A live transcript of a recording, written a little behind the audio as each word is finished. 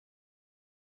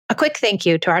quick thank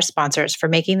you to our sponsors for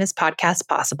making this podcast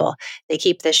possible. They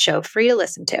keep this show free to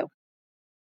listen to.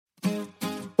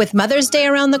 With Mother's Day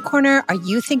around the corner, are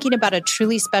you thinking about a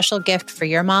truly special gift for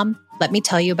your mom? Let me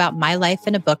tell you about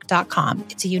mylifeinabook.com.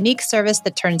 It's a unique service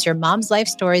that turns your mom's life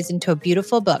stories into a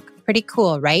beautiful book. Pretty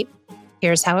cool, right?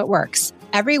 Here's how it works.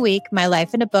 Every week,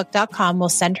 mylifeinabook.com will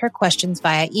send her questions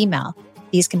via email.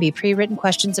 These can be pre-written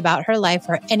questions about her life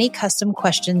or any custom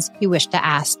questions you wish to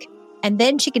ask. And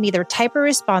then she can either type her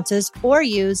responses or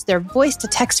use their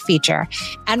voice-to-text feature.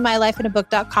 And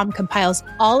mylifeinabook.com compiles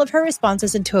all of her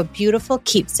responses into a beautiful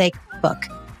keepsake book.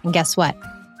 And guess what?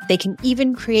 They can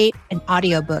even create an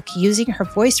audiobook using her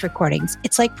voice recordings.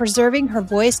 It's like preserving her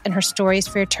voice and her stories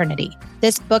for eternity.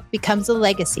 This book becomes a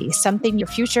legacy, something your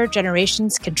future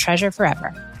generations can treasure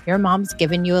forever. Your mom's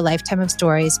given you a lifetime of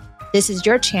stories. This is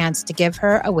your chance to give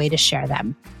her a way to share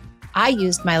them. I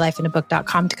used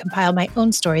mylifeinabook.com to compile my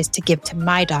own stories to give to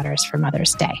my daughters for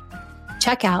Mother's Day.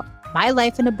 Check out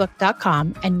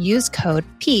mylifeinabook.com and use code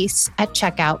PEACE at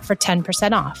checkout for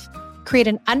 10% off. Create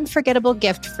an unforgettable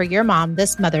gift for your mom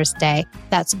this Mother's Day.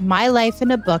 That's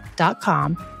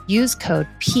mylifeinabook.com. Use code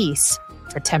PEACE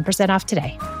for 10% off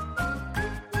today.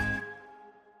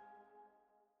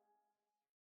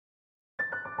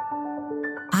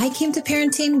 I came to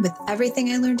parenting with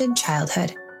everything I learned in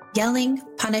childhood: yelling,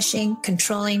 punishing,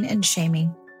 controlling, and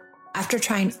shaming. After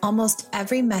trying almost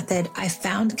every method, I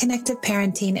found connective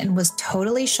parenting and was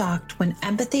totally shocked when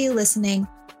empathy, listening,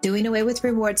 doing away with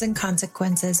rewards and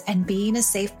consequences, and being a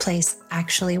safe place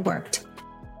actually worked.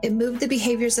 It moved the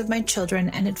behaviors of my children,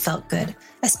 and it felt good,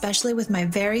 especially with my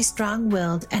very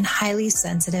strong-willed and highly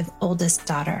sensitive oldest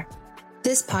daughter.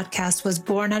 This podcast was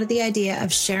born out of the idea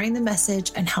of sharing the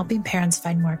message and helping parents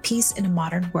find more peace in a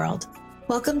modern world.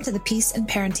 Welcome to the Peace in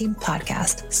Parenting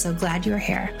Podcast. So glad you're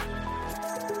here.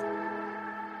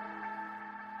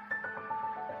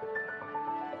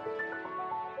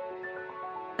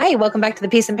 Hi, welcome back to the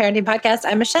Peace in Parenting Podcast.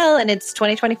 I'm Michelle, and it's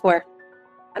 2024.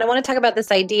 And I want to talk about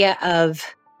this idea of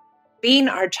being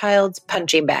our child's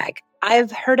punching bag.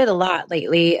 I've heard it a lot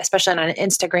lately, especially on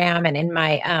Instagram and in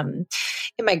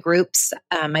my groups,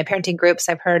 my parenting groups.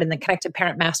 I've heard in the Connected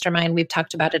Parent Mastermind, we've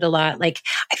talked about it a lot. Like,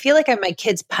 I feel like I'm my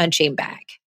kid's punching bag.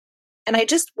 And I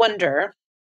just wonder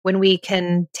when we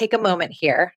can take a moment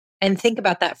here and think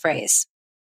about that phrase.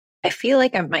 I feel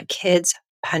like I'm my kid's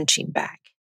punching bag.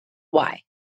 Why?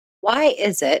 Why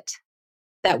is it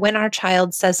that when our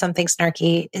child says something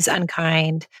snarky, is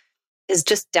unkind, is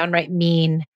just downright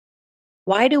mean,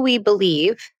 why do we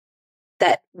believe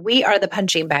that we are the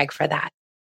punching bag for that?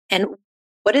 And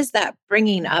what is that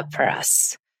bringing up for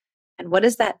us? And what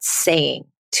is that saying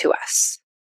to us?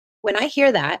 When I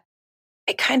hear that,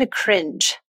 I kind of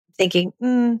cringe, thinking,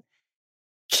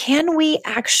 can we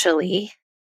actually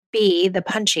be the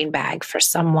punching bag for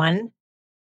someone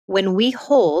when we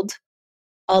hold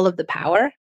all of the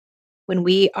power, when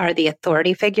we are the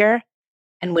authority figure,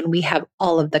 and when we have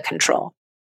all of the control?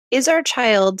 Is our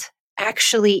child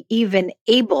actually even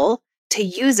able to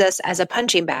use us as a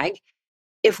punching bag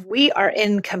if we are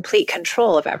in complete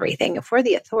control of everything, if we're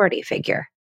the authority figure?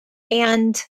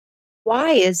 And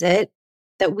why is it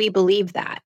that we believe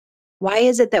that? Why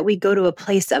is it that we go to a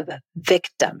place of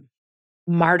victim,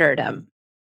 martyrdom?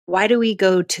 Why do we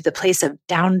go to the place of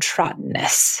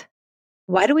downtroddenness?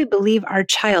 Why do we believe our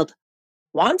child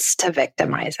wants to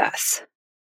victimize us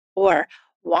or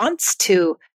wants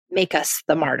to make us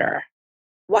the martyr?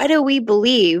 Why do we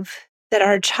believe that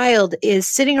our child is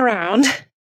sitting around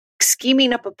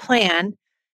scheming up a plan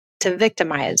to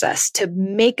victimize us, to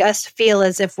make us feel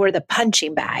as if we're the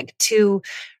punching bag, to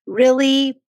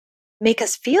really make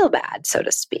us feel bad, so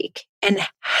to speak? And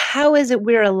how is it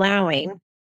we're allowing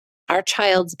our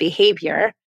child's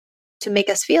behavior to make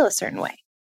us feel a certain way?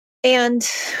 And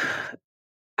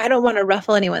I don't want to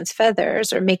ruffle anyone's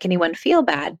feathers or make anyone feel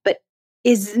bad, but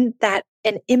isn't that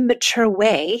an immature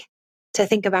way to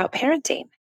think about parenting,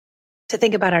 to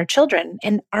think about our children?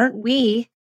 And aren't we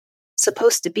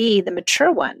supposed to be the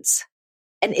mature ones?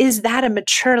 And is that a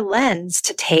mature lens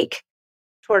to take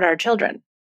toward our children?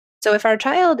 So if our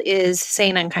child is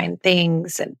saying unkind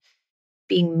things and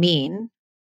being mean,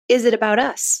 is it about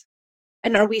us?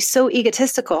 And are we so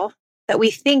egotistical that we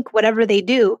think whatever they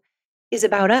do is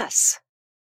about us?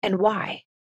 And why?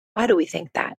 Why do we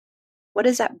think that? What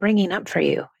is that bringing up for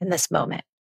you in this moment?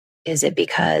 Is it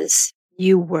because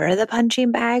you were the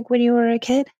punching bag when you were a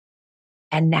kid?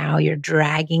 And now you're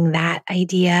dragging that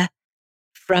idea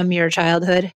from your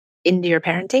childhood into your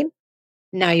parenting?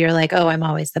 Now you're like, oh, I'm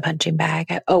always the punching bag.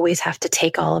 I always have to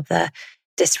take all of the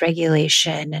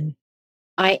dysregulation, and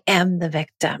I am the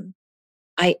victim.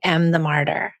 I am the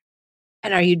martyr.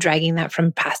 And are you dragging that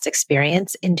from past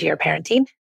experience into your parenting?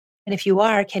 And if you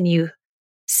are, can you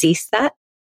cease that?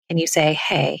 Can you say,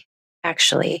 hey,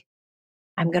 actually,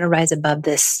 I'm going to rise above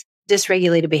this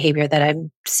dysregulated behavior that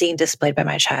I'm seeing displayed by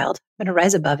my child. I'm going to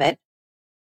rise above it.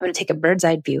 I'm going to take a bird's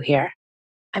eye view here.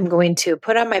 I'm going to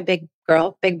put on my big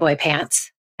girl, big boy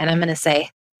pants, and I'm going to say,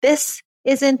 this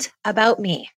isn't about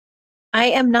me. I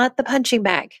am not the punching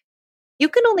bag. You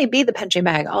can only be the punching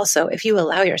bag also if you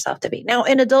allow yourself to be. Now,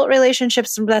 in adult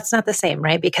relationships, that's not the same,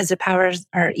 right? Because the powers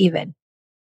are even.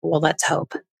 Well, let's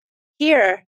hope.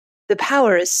 Here, the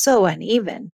power is so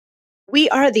uneven. We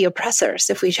are the oppressors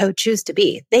if we choose to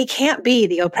be. They can't be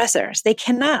the oppressors. They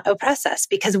cannot oppress us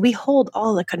because we hold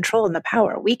all the control and the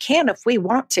power. We can, if we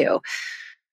want to,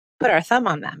 put our thumb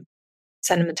on them,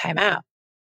 send them a timeout,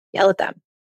 yell at them,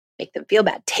 make them feel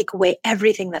bad, take away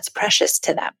everything that's precious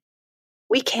to them.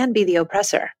 We can be the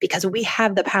oppressor because we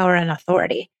have the power and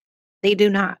authority. They do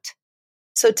not.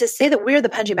 So to say that we're the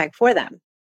punching bag for them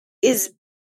is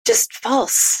just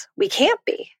false. We can't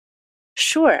be.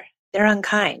 Sure, they're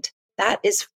unkind. That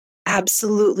is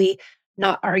absolutely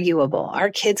not arguable. Our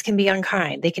kids can be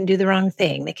unkind. They can do the wrong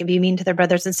thing. They can be mean to their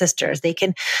brothers and sisters. They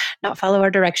can not follow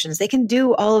our directions. They can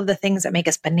do all of the things that make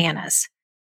us bananas.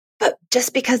 But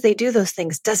just because they do those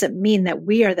things doesn't mean that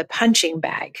we are the punching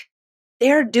bag.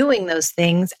 They're doing those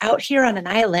things out here on an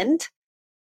island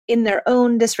in their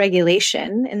own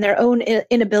dysregulation, in their own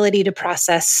inability to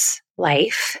process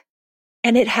life.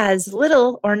 And it has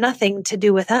little or nothing to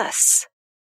do with us.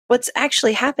 What's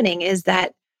actually happening is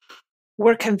that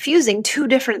we're confusing two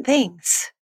different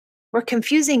things. We're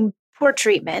confusing poor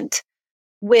treatment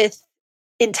with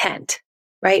intent,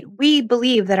 right? We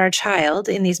believe that our child,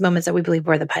 in these moments that we believe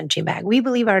we're the punching bag, we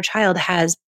believe our child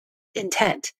has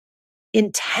intent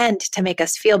to make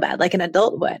us feel bad, like an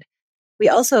adult would. We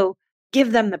also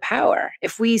give them the power.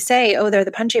 If we say, oh, they're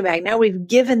the punching bag, now we've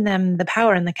given them the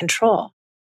power and the control.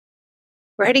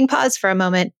 We're hitting pause for a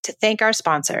moment to thank our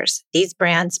sponsors. These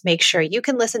brands make sure you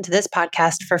can listen to this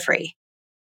podcast for free.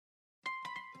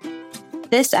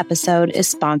 This episode is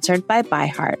sponsored by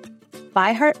ByHeart.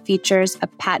 ByHeart features a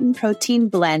patent protein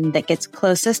blend that gets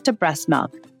closest to breast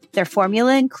milk. Their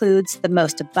formula includes the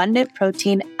most abundant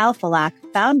protein, Alpha-Lac,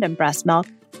 found in breast milk,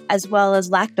 as well as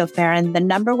lactoferrin, the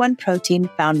number one protein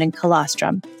found in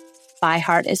colostrum.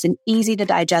 ByHeart is an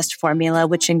easy-to-digest formula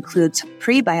which includes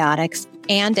prebiotics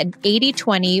and an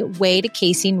 80-20 whey to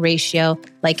casein ratio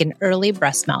like in early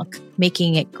breast milk,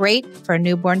 making it great for a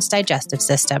newborn's digestive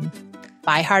system.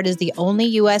 ByHeart is the only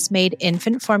U.S.-made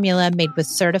infant formula made with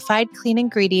certified clean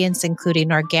ingredients,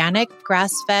 including organic,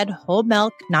 grass-fed, whole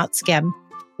milk, not skim.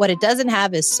 What it doesn't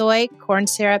have is soy, corn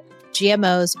syrup,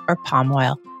 GMOs, or palm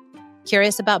oil.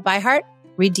 Curious about ByHeart?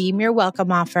 Redeem your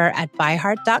welcome offer at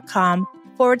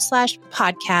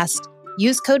byheart.com/podcast.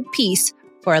 Use code PEACE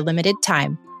for a limited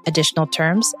time. Additional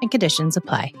terms and conditions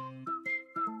apply.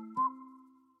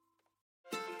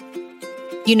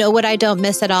 You know what I don't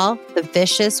miss at all? The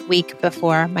vicious week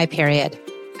before my period.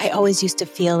 I always used to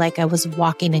feel like I was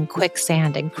walking in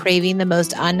quicksand and craving the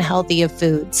most unhealthy of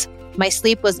foods. My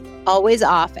sleep was always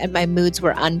off and my moods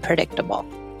were unpredictable.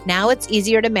 Now it's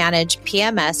easier to manage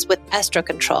PMS with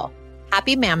Estrocontrol.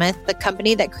 Happy Mammoth, the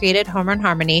company that created Hormone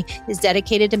Harmony, is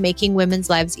dedicated to making women's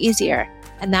lives easier.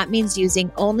 And that means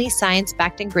using only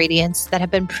science-backed ingredients that have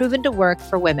been proven to work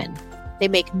for women. They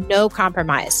make no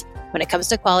compromise when it comes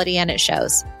to quality, and it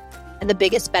shows. And the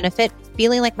biggest benefit,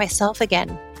 feeling like myself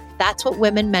again. That's what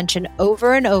women mention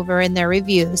over and over in their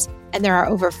reviews. And there are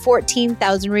over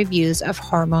 14,000 reviews of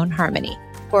Hormone Harmony.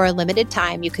 For a limited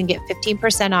time, you can get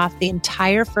 15% off the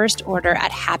entire first order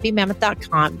at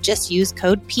happymammoth.com. Just use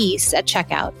code PEACE at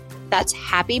checkout. That's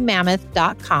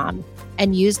happymammoth.com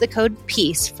and use the code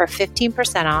PEACE for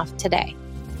 15% off today.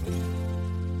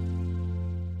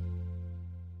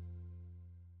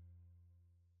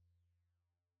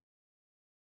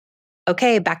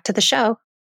 Okay, back to the show.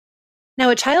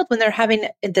 Now, a child, when they're having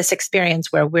this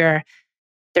experience where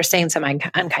they're saying some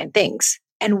unkind things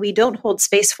and we don't hold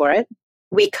space for it,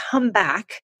 we come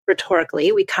back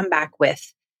rhetorically, we come back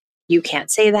with, you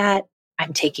can't say that,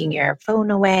 I'm taking your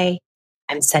phone away,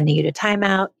 I'm sending you to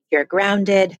timeout, you're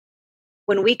grounded.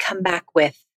 When we come back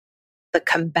with the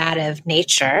combative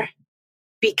nature,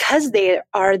 because they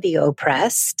are the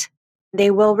oppressed,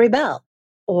 they will rebel,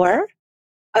 or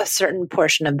a certain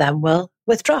portion of them will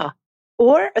withdraw,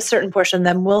 or a certain portion of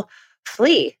them will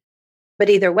flee. But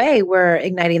either way, we're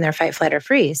igniting their fight, flight, or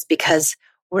freeze because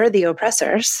we're the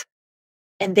oppressors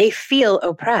and they feel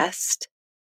oppressed.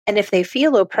 And if they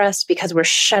feel oppressed because we're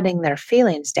shutting their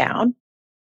feelings down,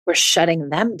 we're shutting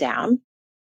them down,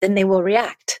 then they will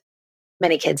react.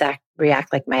 Many kids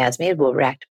react like my Esme will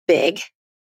react big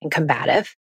and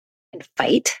combative and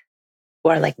fight,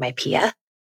 or like my Pia,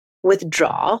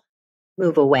 withdraw,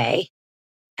 move away,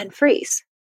 and freeze.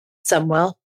 Some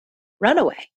will run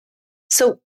away.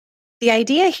 So the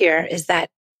idea here is that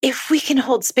if we can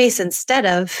hold space instead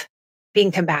of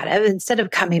being combative, instead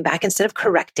of coming back, instead of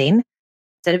correcting,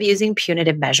 instead of using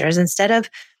punitive measures, instead of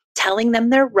telling them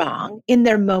they're wrong in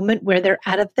their moment where they're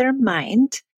out of their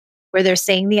mind, where they're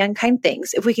saying the unkind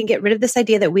things, if we can get rid of this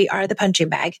idea that we are the punching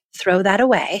bag, throw that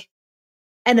away,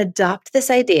 and adopt this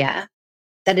idea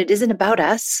that it isn't about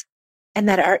us and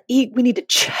that we need to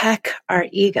check our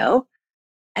ego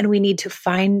and we need to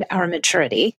find our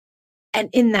maturity. And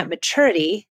in that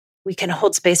maturity, we can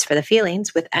hold space for the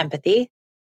feelings with empathy.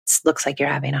 It looks like you're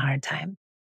having a hard time.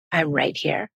 I'm right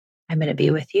here. I'm going to be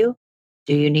with you.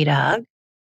 Do you need a hug?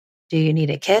 Do you need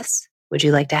a kiss? Would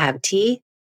you like to have tea?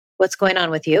 What's going on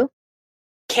with you?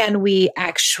 Can we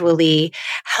actually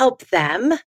help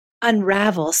them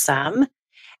unravel some?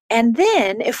 And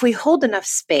then if we hold enough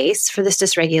space for this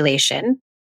dysregulation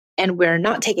and we're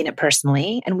not taking it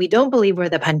personally and we don't believe we're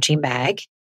the punching bag,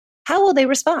 how will they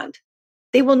respond?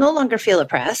 They will no longer feel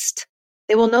oppressed.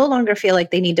 They will no longer feel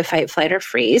like they need to fight, flight, or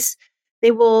freeze.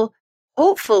 They will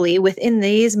hopefully, within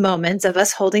these moments of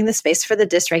us holding the space for the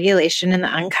dysregulation and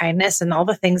the unkindness and all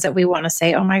the things that we want to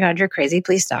say, oh my God, you're crazy,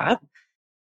 please stop.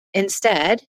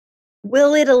 Instead,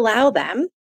 will it allow them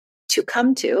to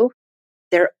come to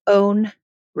their own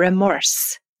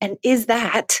remorse? And is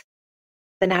that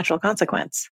the natural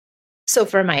consequence? So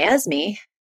for my Esme,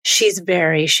 she's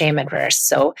very shame adverse.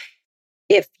 So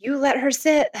if you let her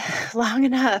sit long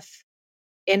enough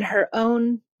in her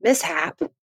own mishap,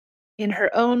 in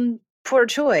her own poor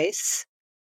choice,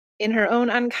 in her own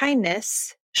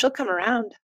unkindness, she'll come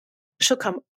around. She'll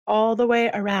come all the way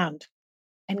around.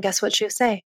 And guess what she'll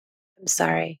say? I'm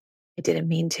sorry. I didn't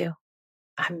mean to.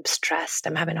 I'm stressed.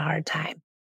 I'm having a hard time.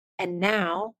 And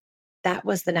now that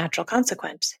was the natural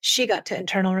consequence. She got to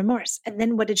internal remorse. And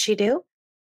then what did she do?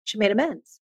 She made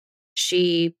amends.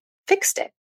 She fixed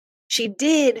it. She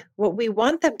did what we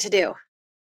want them to do.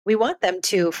 We want them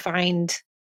to find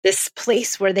this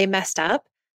place where they messed up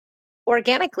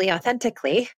organically,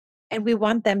 authentically, and we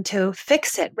want them to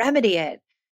fix it, remedy it,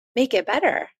 make it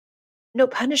better. No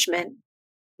punishment,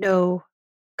 no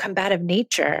combative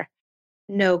nature,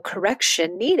 no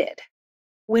correction needed.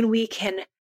 When we can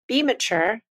be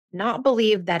mature, not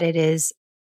believe that it is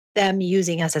them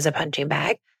using us as a punching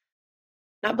bag,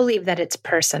 not believe that it's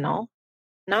personal,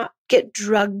 not get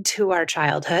drugged to our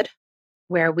childhood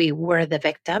where we were the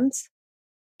victims.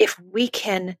 If we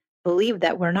can believe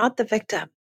that we're not the victim,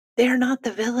 they're not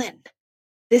the villain.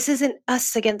 This isn't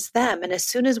us against them. And as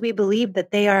soon as we believe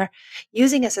that they are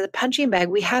using us as a punching bag,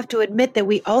 we have to admit that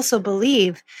we also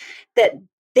believe that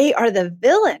they are the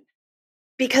villain.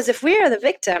 Because if we are the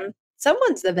victim,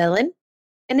 someone's the villain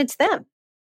and it's them.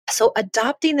 So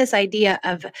adopting this idea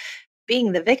of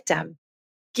being the victim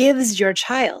gives your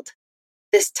child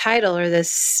this title or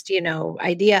this,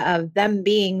 idea of them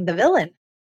being the villain.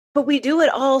 But we do it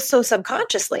all so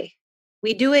subconsciously.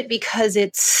 We do it because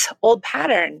it's old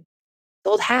pattern,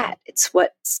 old hat. It's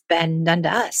what's been done to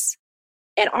us.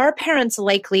 And our parents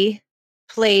likely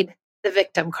played the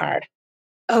victim card.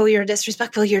 Oh, you're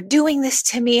disrespectful. You're doing this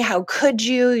to me. How could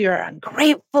you? You're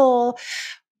ungrateful.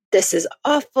 This is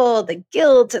awful. The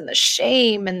guilt and the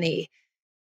shame and the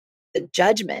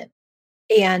judgment.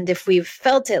 And if we've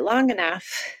felt it long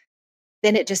enough,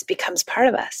 then it just becomes part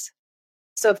of us.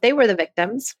 So if they were the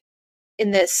victims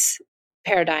in this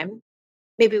paradigm,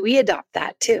 maybe we adopt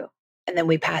that too. And then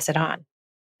we pass it on.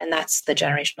 And that's the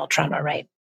generational trauma, right?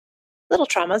 Little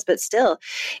traumas, but still,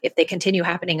 if they continue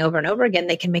happening over and over again,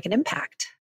 they can make an impact.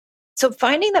 So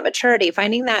finding that maturity,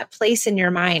 finding that place in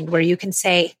your mind where you can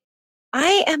say,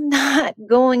 I am not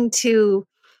going to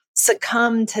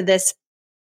succumb to this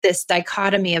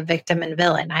dichotomy of victim and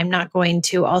villain. I'm not going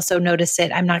to also notice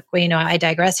it. I'm not going, I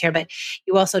digress here, but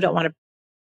you also don't want to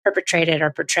perpetrate it or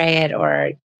portray it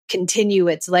or continue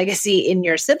its legacy in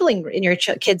your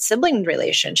kids' sibling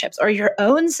relationships or your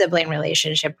own sibling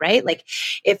relationship, right? Like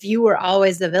if you were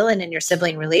always the villain in your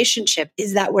sibling relationship,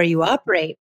 is that where you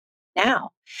operate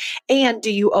now? And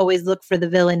do you always look for the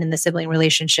villain in the sibling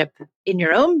relationship in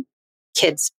your own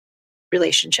kids'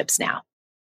 relationships now?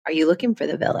 Are you looking for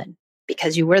the villain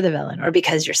because you were the villain or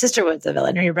because your sister was the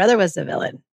villain or your brother was the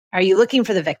villain? Are you looking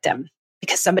for the victim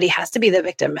because somebody has to be the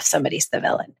victim if somebody's the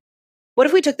villain? What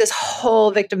if we took this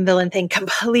whole victim villain thing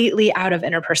completely out of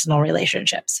interpersonal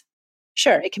relationships?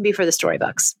 Sure, it can be for the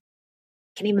storybooks.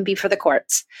 It can even be for the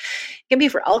courts. It can be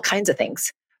for all kinds of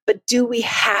things. But do we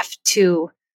have to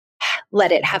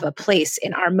let it have a place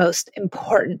in our most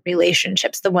important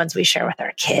relationships, the ones we share with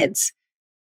our kids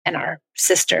and our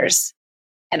sisters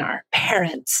and our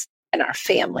parents and our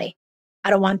family. I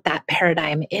don't want that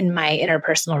paradigm in my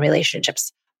interpersonal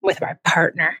relationships with my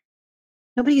partner.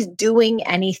 Nobody's doing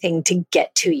anything to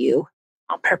get to you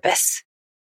on purpose.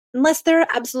 Unless they're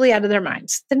absolutely out of their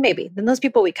minds, then maybe. Then those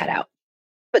people we cut out.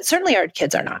 But certainly our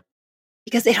kids are not,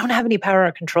 because they don't have any power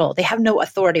or control. They have no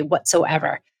authority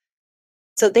whatsoever.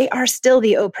 So they are still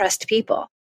the oppressed people.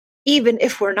 Even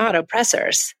if we're not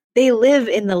oppressors, they live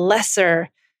in the lesser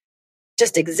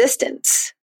just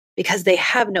existence because they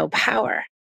have no power.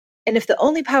 And if the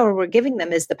only power we're giving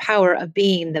them is the power of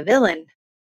being the villain,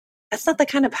 that's not the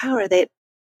kind of power that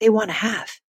they want to have,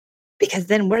 because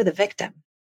then we're the victim.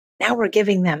 Now we're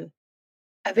giving them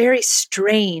a very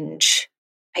strange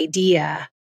idea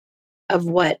of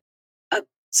what a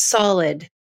solid,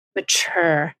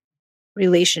 mature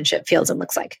relationship feels and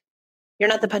looks like. You're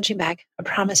not the punching bag. I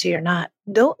promise you, you're not.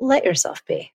 Don't let yourself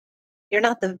be. You're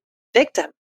not the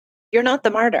victim. You're not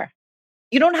the martyr.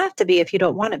 You don't have to be if you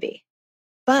don't want to be.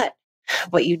 But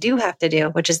what you do have to do,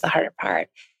 which is the harder part,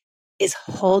 is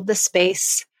hold the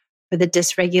space for the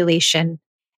dysregulation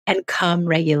and come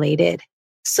regulated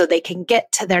so they can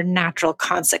get to their natural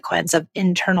consequence of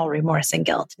internal remorse and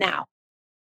guilt. Now,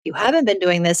 if you haven't been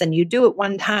doing this and you do it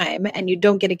one time and you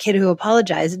don't get a kid who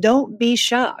apologizes, don't be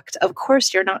shocked. Of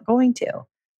course, you're not going to.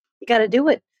 You got to do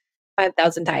it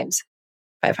 5,000 times,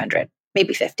 500,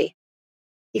 maybe 50.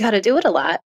 You got to do it a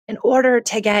lot in order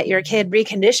to get your kid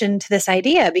reconditioned to this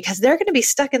idea, because they're going to be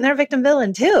stuck in their victim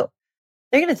villain too.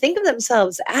 They're going to think of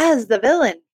themselves as the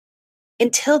villain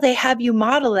until they have you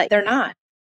model that they're not,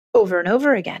 over and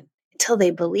over again, until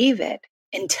they believe it,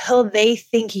 until they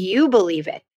think you believe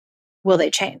it. Will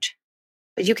they change?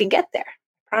 But you can get there.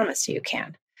 I promise you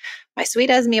can. My sweet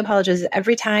Esme apologizes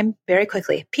every time very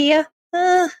quickly. Pia,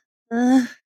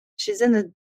 she's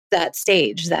in that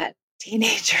stage, that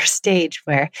teenager stage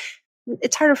where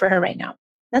it's harder for her right now.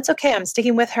 That's okay. I'm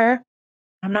sticking with her.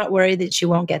 I'm not worried that she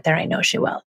won't get there. I know she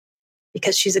will,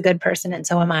 because she's a good person and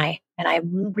so am I. And I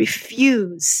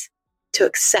refuse to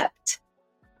accept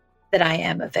that I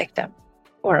am a victim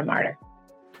or a martyr.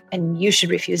 And you should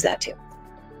refuse that too.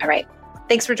 All right.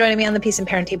 Thanks for joining me on the Peace and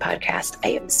Parenting podcast. I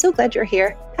am so glad you're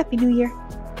here. Happy New Year.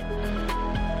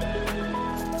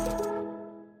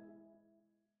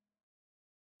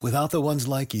 Without the ones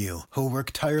like you, who work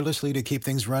tirelessly to keep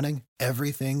things running,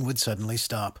 everything would suddenly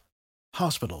stop.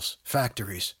 Hospitals,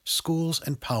 factories, schools,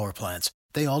 and power plants,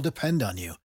 they all depend on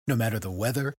you. No matter the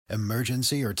weather,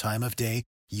 emergency, or time of day,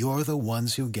 you're the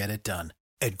ones who get it done.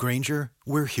 At Grainger,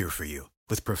 we're here for you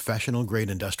with professional-grade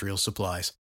industrial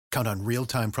supplies. Count on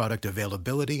real-time product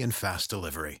availability and fast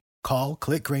delivery. Call,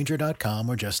 click Grainger.com,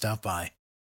 or just stop by.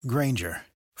 Grainger,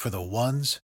 for the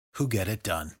ones who get it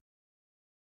done.